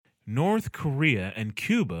North Korea, and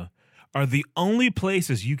Cuba are the only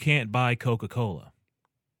places you can't buy Coca-Cola.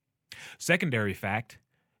 Secondary fact,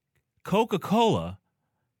 Coca-Cola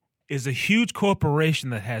is a huge corporation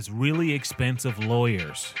that has really expensive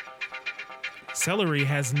lawyers. Celery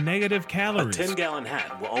has negative calories. A 10-gallon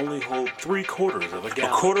hat will only hold 3/4 of a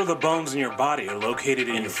gallon. A quarter of the bones in your body are located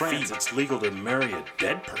in your France, feet. It's legal to marry a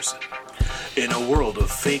dead person. In a world of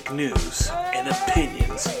fake news and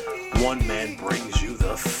opinions, one man brings you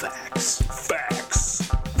the facts. Facts.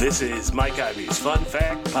 This is Mike Ivy's Fun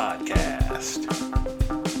Fact Podcast.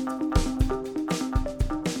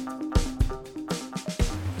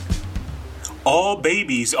 All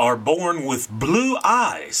babies are born with blue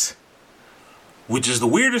eyes, which is the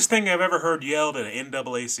weirdest thing I've ever heard yelled at an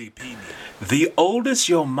NAACP meeting. The oldest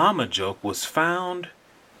Yo Mama joke was found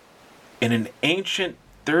in an ancient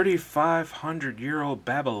 3,500-year-old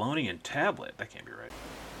Babylonian tablet. That can't be right.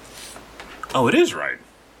 Oh, it is right.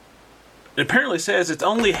 It apparently says it's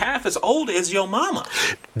only half as old as Yo Mama.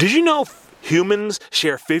 Did you know humans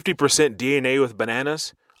share 50% DNA with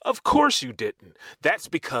bananas? Of course you didn't. That's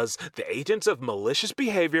because the agents of malicious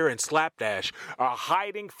behavior and slapdash are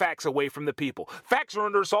hiding facts away from the people. Facts are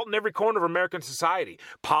under assault in every corner of American society.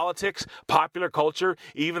 Politics, popular culture,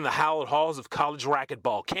 even the hallowed halls of college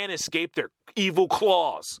racquetball can't escape their evil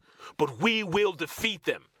claws. But we will defeat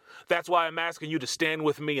them. That's why I'm asking you to stand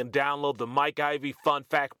with me and download the Mike Ivy Fun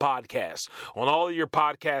Fact Podcast. On all of your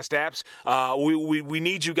podcast apps, we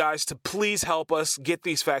need you guys to please help us get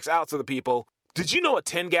these facts out to the people. Did you know a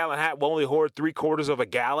 10-gallon hat will only hold 3/4 of a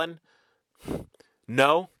gallon?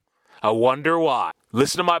 No? I wonder why.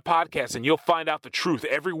 Listen to my podcast and you'll find out the truth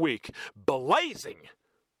every week. Blazing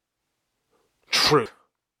truth.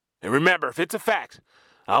 And remember, if it's a fact,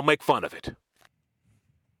 I'll make fun of it.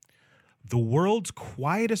 The world's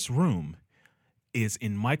quietest room is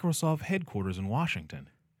in Microsoft headquarters in Washington.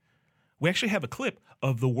 We actually have a clip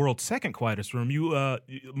of the world's second quietest room.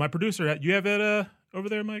 My producer, you have it over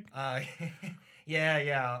there, Mike?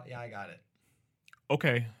 Yeah, I got it.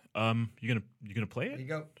 Okay. You gonna play it? There you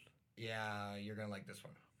go. Yeah, you're gonna like this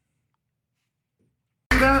one.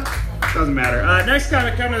 Doesn't matter. Next time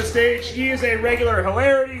I come to the stage, he is a regular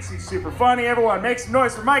hilarities. He's super funny. Everyone, make some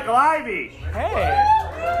noise for Michael Ivy. Hey.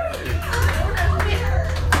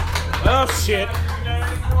 Oh shit.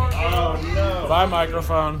 Oh no. Bye,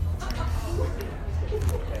 microphone.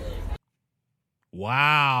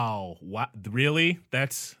 Wow. Really?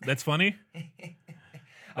 That's funny?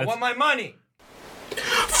 I want my money.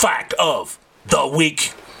 Fact of the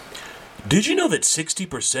week. Did you know that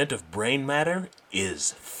 60% of brain matter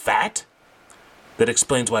is fat? That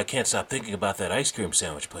explains why I can't stop thinking about that ice cream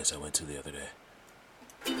sandwich place I went to the other day.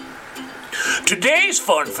 Today's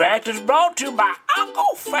fun fact is brought to you by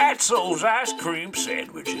Uncle Fatso's Ice Cream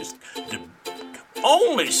Sandwiches. The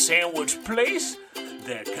only sandwich place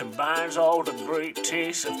that combines all the great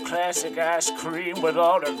tastes of classic ice cream with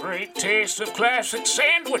all the great tastes of classic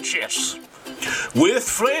sandwiches. With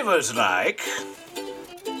flavors like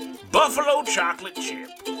buffalo chocolate chip,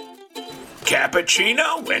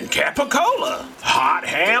 cappuccino and capicola, hot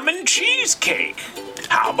ham and cheesecake.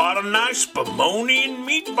 How about a nice spumoni and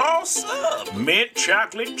meatball sub, mint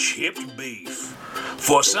chocolate chipped beef.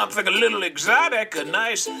 For something a little exotic, a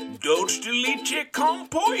nice dulce de leche con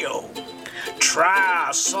pollo. Try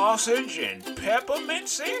our sausage and peppermint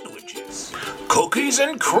sandwiches, cookies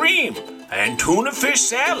and cream, and tuna fish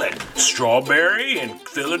salad, strawberry and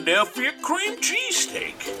Philadelphia cream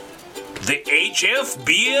cheesesteak. The HF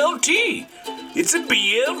BLT. It's a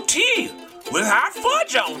BLT with hot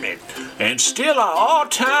fudge on it. And still our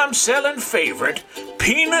all-time selling favorite,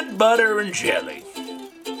 peanut butter and jelly.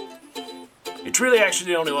 It's really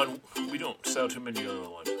actually the only one. We don't sell too many other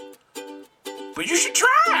ones. But you should try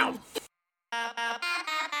them.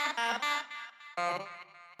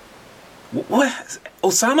 What?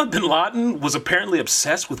 Osama bin Laden was apparently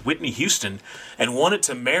obsessed with Whitney Houston and wanted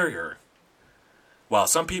to marry her. Wow,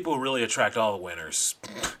 some people really attract all the winners.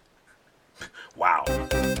 Wow.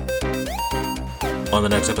 On the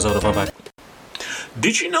next episode of Fun Fact.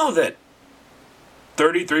 Did you know that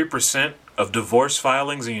 33% of divorce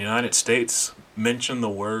filings in the United States mention the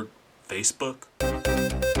word Facebook?